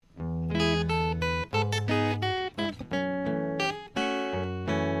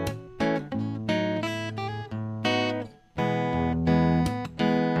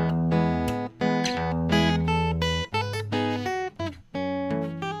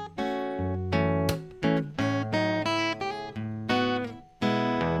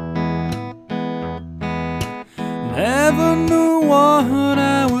Never knew what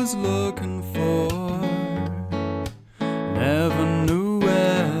I was looking for, never knew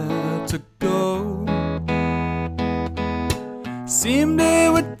where to go. Seemed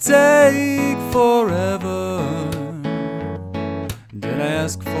it would take forever. Did I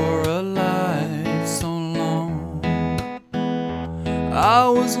ask for a life so long? I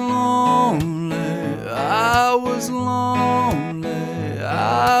was lonely, I was lonely,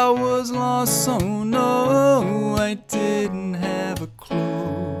 I was lost, so no, I didn't have a clue.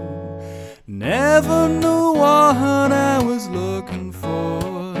 Never knew what I was looking for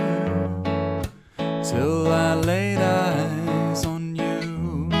till I laid eyes on you.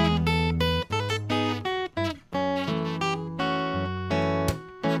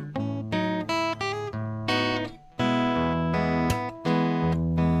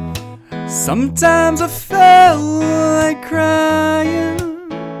 Sometimes I felt like crying,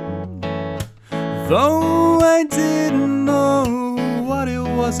 though I didn't know what it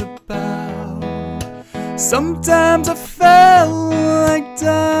was about. Sometimes I felt like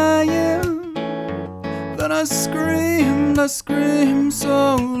dying, then I screamed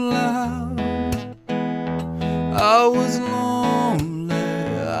so loud. I was lonely,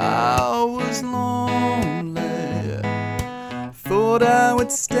 I was lonely. Thought I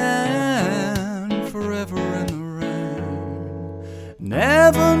would stand forever in the rain.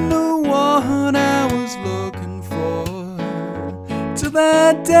 Never knew what I was looking for till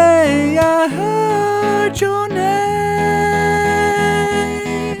that day I heard your name.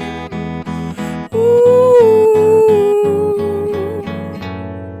 Ooh,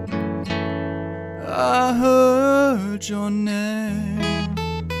 I heard your name.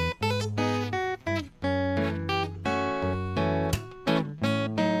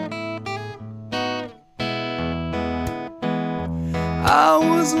 I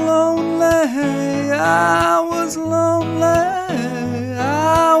was lonely, I was lonely,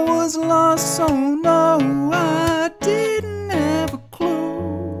 I was lost, so no, I didn't have a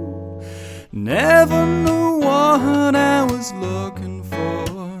clue. Never knew what I was looking for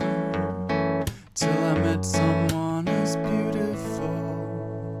till I met someone as beautiful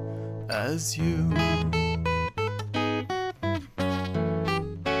as you.